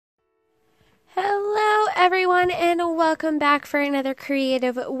everyone, and welcome back for another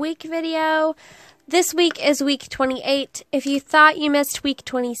Creative Week video. This week is week 28. If you thought you missed week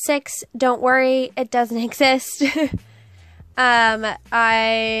 26, don't worry, it doesn't exist.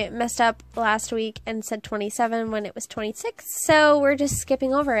 I messed up last week and said 27 when it was 26, so we're just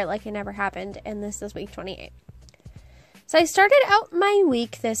skipping over it like it never happened, and this is week 28. So I started out my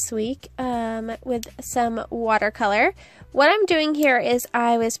week this week with some watercolor. What I'm doing here is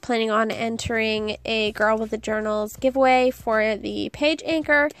I was planning on entering a Girl with the Journals giveaway for the page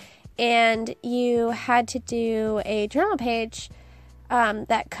anchor, and you had to do a journal page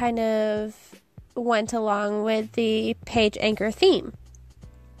that kind of went along with the page anchor theme.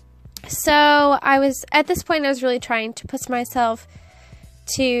 So at this point I was really trying to push myself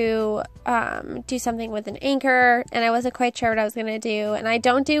to do something with an anchor, and I wasn't quite sure what I was going to do, and I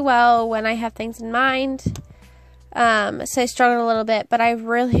don't do well when I have things in mind. So I struggled a little bit, but I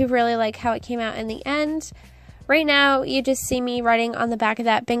really like how it came out in the end. Right now, you just see me writing on the back of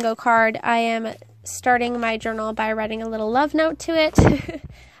that bingo card. I am starting my journal by writing a little love note to it.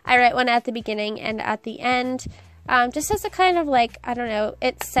 I write one at the beginning and at the end, just as a kind of like, I don't know,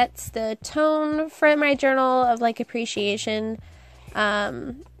 it sets the tone for my journal of like appreciation,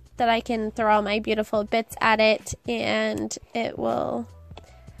 that I can throw all my beautiful bits at it and it will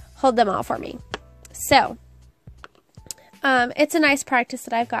hold them all for me. So, it's a nice practice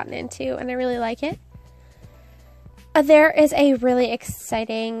that I've gotten into, and I really like it. There is a really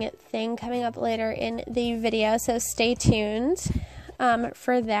exciting thing coming up later in the video, so stay tuned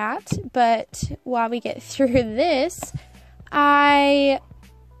for that. But while we get through this, I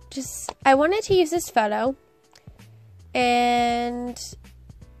wanted to use this photo,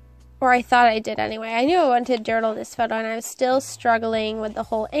 or I thought I did anyway. I knew I wanted to journal this photo, and I was still struggling with the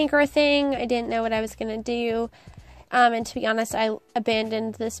whole anchor thing. I didn't know what I was going to do. And to be honest, I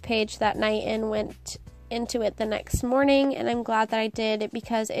abandoned this page that night and went into it the next morning, and I'm glad that I did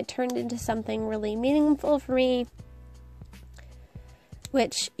because it turned into something really meaningful for me,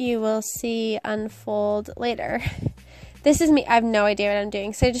 which you will see unfold later. This is me. I have no idea what I'm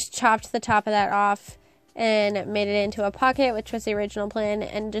doing, so I just chopped the top of that off and made it into a pocket, which was the original plan,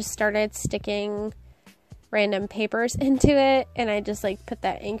 and just started sticking random papers into it, and I just like put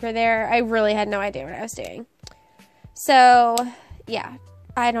that anchor there. I really had no idea what I was doing. So, yeah,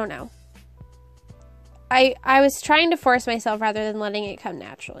 I don't know. I was trying to force myself rather than letting it come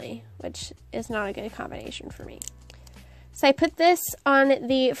naturally, which is not a good combination for me. So I put this on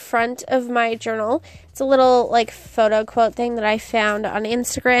the front of my journal. It's a little like photo quote thing that I found on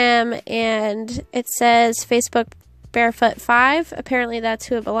Instagram, and it says Facebook Barefoot 5. Apparently that's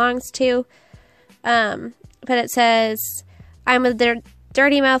who it belongs to. But it says, "I'm with their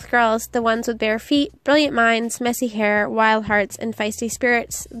dirty mouth girls, the ones with bare feet, brilliant minds, messy hair, wild hearts, and feisty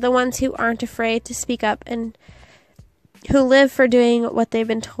spirits, the ones who aren't afraid to speak up and who live for doing what they've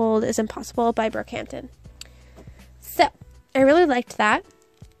been told is impossible," by Brookhampton. So, I really liked that.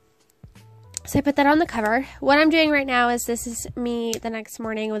 So I put that on the cover. What I'm doing right now is this is me the next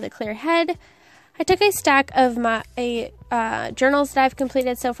morning with a clear head. I took a stack of my journals that I've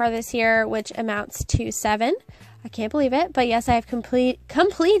completed so far this year, which amounts to 7. I can't believe it, but yes, I have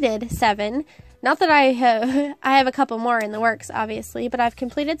completed 7. Not that I have a couple more in the works, obviously, but I've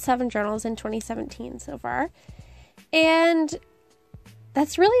completed 7 journals in 2017 so far. And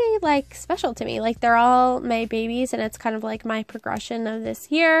that's really, like, special to me. Like, they're all my babies, and it's kind of like my progression of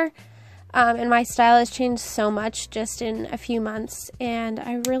this year. And my style has changed so much just in a few months, and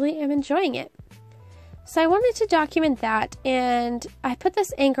I really am enjoying it. So I wanted to document that, and I put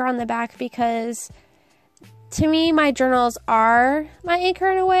this anchor on the back because to me, my journals are my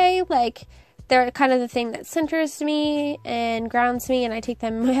anchor in a way. Like, they're kind of the thing that centers me and grounds me, and I take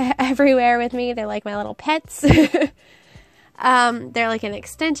them everywhere with me. They're like my little pets. They're like an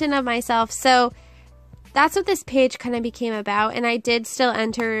extension of myself. So that's what this page kind of became about, and I did still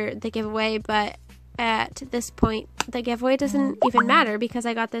enter the giveaway, but at this point, the giveaway doesn't even matter because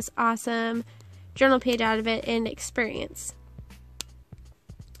I got this awesome journal page out of it in experience.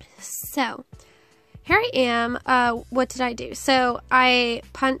 So here I am. What did I do? So I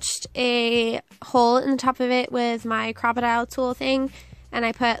punched a hole in the top of it with my crocodile tool thing, and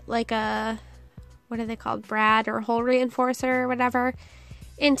I put like a, what are they called? Brad or hole reinforcer or whatever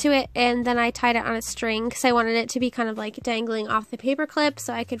into it, and then I tied it on a string because I wanted it to be kind of like dangling off the paper clip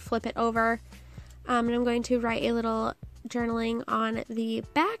so I could flip it over. And I'm going to write a little journaling on the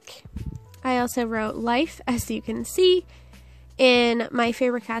back. I also wrote life, as you can see, in my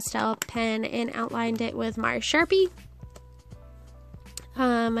Faber-Castell pen and outlined it with my Sharpie.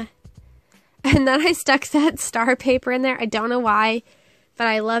 And then I stuck that star paper in there. I don't know why, but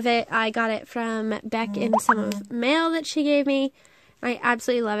I love it. I got it from Beck in some mail that she gave me. I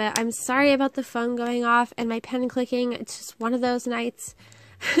absolutely love it. I'm sorry about the phone going off and my pen clicking. It's just one of those nights.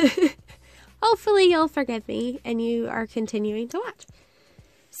 Hopefully you'll forgive me and you are continuing to watch.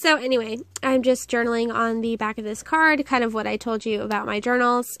 So anyway, I'm just journaling on the back of this card, kind of what I told you about my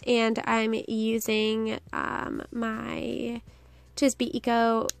journals, and I'm using my Just Be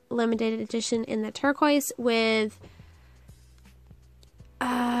Eco limited edition in the turquoise with,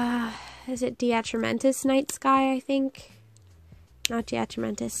 is it Diatramentis Night Sky, I think? Not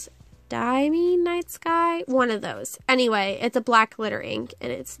Diatramentis, Diamine Night Sky? One of those. Anyway, it's a black glitter ink, and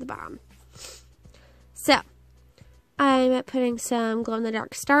it's the bomb. So, I'm putting some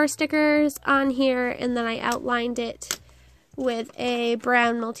glow-in-the-dark star stickers on here, and then I outlined it with a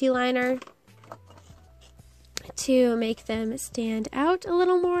brown multi-liner to make them stand out a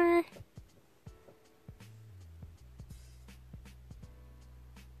little more.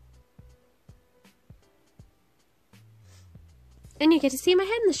 And you get to see my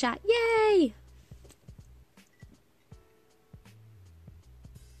head in the shot. Yay!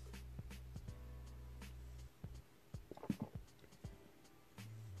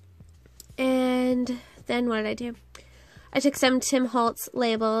 And then what did I do? I took some Tim Holtz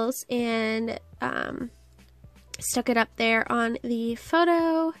labels and stuck it up there on the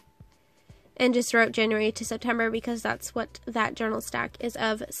photo and just wrote January to September because that's what that journal stack is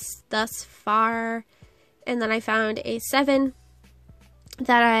of thus far. And then I found a 7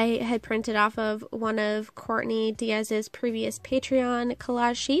 that I had printed off of one of Courtney Diaz's previous Patreon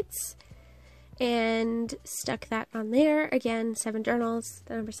collage sheets and stuck that on there. Again, 7 journals,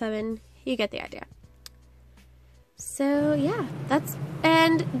 the number 7. You get the idea. So yeah,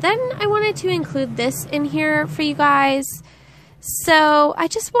 and then I wanted to include this in here for you guys. So I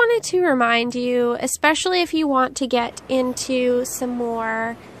just wanted to remind you, especially if you want to get into some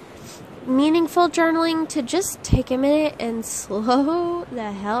more meaningful journaling, to just take a minute and slow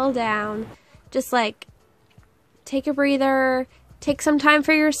the hell down. Just like take a breather, take some time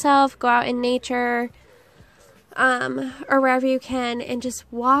for yourself, go out in nature, or wherever you can, and just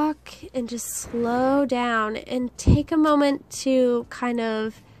walk and just slow down and take a moment to kind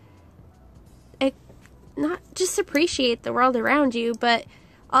of not just appreciate the world around you, but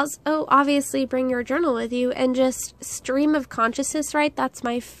also obviously bring your journal with you and just stream of consciousness, right? That's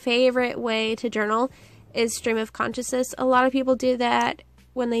my favorite way to journal, is stream of consciousness. A lot of people do that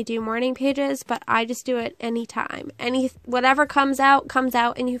when they do morning pages, but I just do it anytime. Whatever comes out,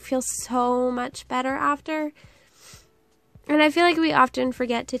 and you feel so much better after. And I feel like we often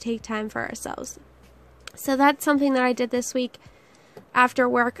forget to take time for ourselves. So that's something that I did this week. After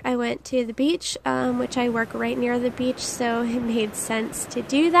work, I went to the beach, which I work right near the beach, so it made sense to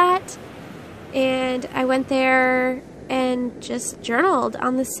do that. And I went there and just journaled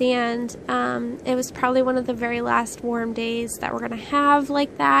on the sand. It was probably one of the very last warm days that we're going to have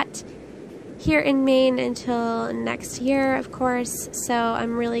like that here in Maine until next year, of course. So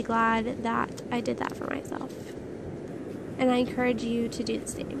I'm really glad that I did that for myself. And I encourage you to do the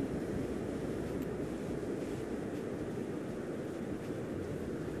same.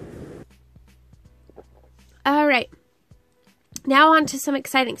 All right, now on to some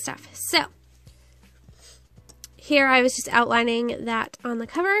exciting stuff. So here I was just outlining that on the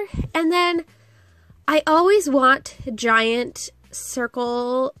cover, and then I always want giant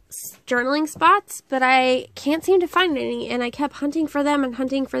circle journaling spots, but I can't seem to find any, and I kept hunting for them,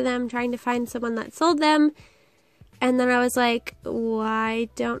 trying to find someone that sold them. And then I was like, why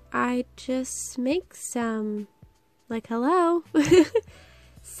don't I just make some? Like, hello.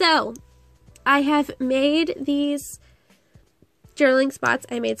 So I have made these journaling spots.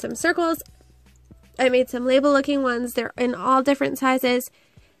 I made some circles. I made some label looking ones. They're in all different sizes.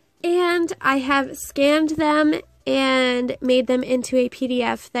 And I have scanned them and made them into a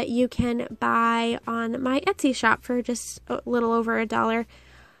PDF that you can buy on my Etsy shop for just a little over $1.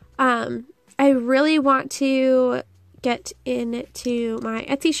 I really want to get into my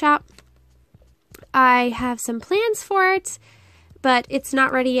Etsy shop. I have some plans for it, but it's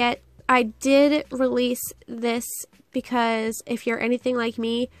not ready yet. I did release this because if you're anything like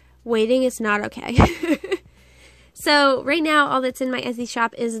me, waiting is not okay. So right now, all that's in my Etsy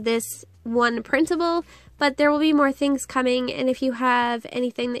shop is this one printable, but there will be more things coming. And if you have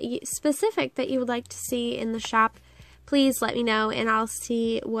anything specific that you would like to see in the shop, please let me know and I'll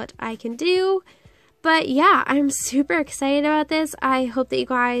see what I can do. But yeah, I'm super excited about this. I hope that you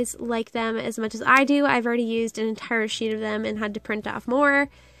guys like them as much as I do. I've already used an entire sheet of them and had to print off more.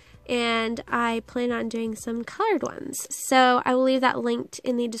 And I plan on doing some colored ones. So I will leave that linked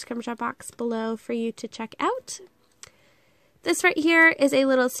in the description box below for you to check out. This right here is a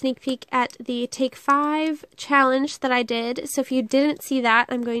little sneak peek at the Take 5 challenge that I did. So if you didn't see that,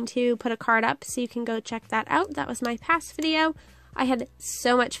 I'm going to put a card up so you can go check that out. That was my past video. I had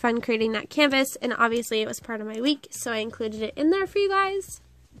so much fun creating that canvas, and obviously it was part of my week, so I included it in there for you guys.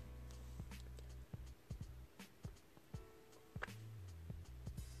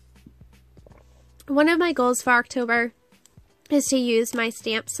 One of my goals for October is to use my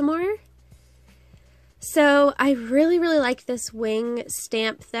stamps some more. So I really like this wing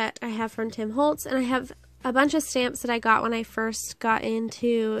stamp that I have from Tim Holtz, and I have a bunch of stamps that I got when I first got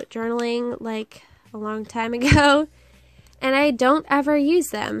into journaling like a long time ago, and I don't ever use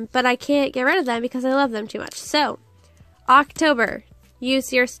them, but I can't get rid of them because I love them too much. So October,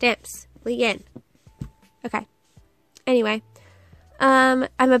 use your stamps. Leanne. Okay. Anyway, I'm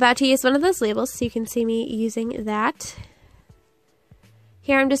about to use one of those labels so you can see me using that.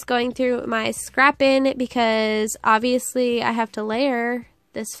 Here I'm just going through my scrap bin because obviously I have to layer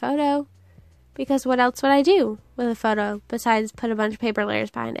this photo, because what else would I do with a photo besides put a bunch of paper layers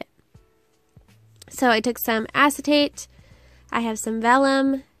behind it? So I took some acetate, I have some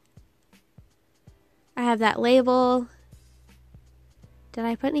vellum, I have that label. Did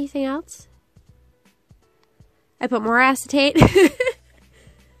I put anything else? I put more acetate.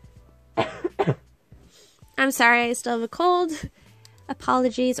 I'm sorry, I still have a cold.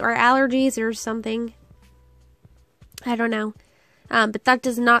 Apologies, or allergies or something. I don't know. But that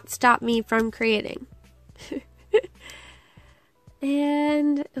does not stop me from creating.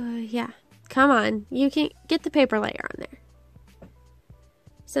 And yeah, come on. You can get the paper layer on there.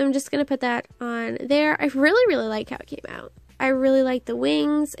 So I'm just going to put that on there. I really like how it came out. I really like the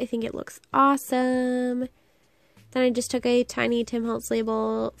wings. I think it looks awesome. Then I just took a tiny Tim Holtz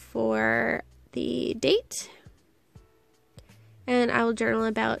label for the date. And I will journal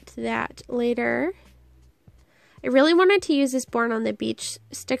about that later. I really wanted to use this Born on the Beach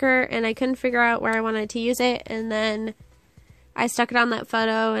sticker, and I couldn't figure out where I wanted to use it, and then I stuck it on that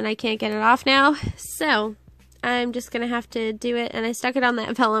photo and I can't get it off now. So I'm just going to have to do it, and I stuck it on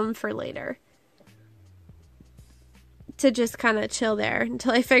that vellum for later. To just kind of chill there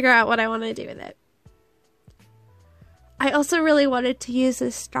until I figure out what I want to do with it. I also really wanted to use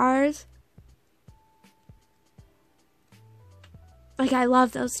the stars. Like, I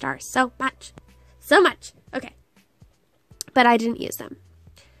love those stars so much. So much. Okay. But I didn't use them.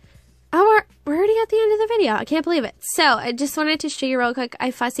 Oh, we're already at the end of the video. I can't believe it. So, I just wanted to show you real quick. I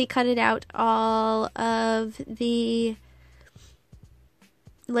fussy cutted out all of the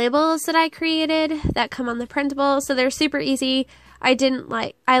labels that I created that come on the printable. So, they're super easy. I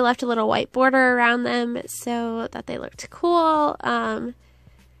left a little white border around them so that they looked cool.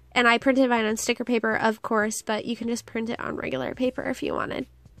 And I printed mine on sticker paper, of course, but you can just print it on regular paper if you wanted.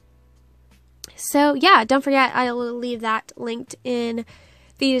 So yeah, don't forget, I will leave that linked in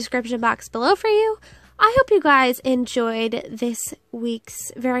the description box below for you. I hope you guys enjoyed this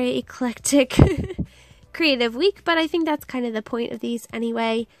week's very eclectic creative week, but I think that's kind of the point of these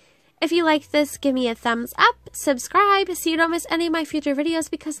anyway. If you liked this, give me a thumbs up, subscribe so you don't miss any of my future videos,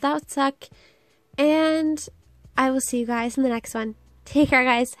 because that would suck. And I will see you guys in the next one. Take care,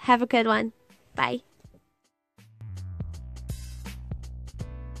 guys. Have a good one. Bye.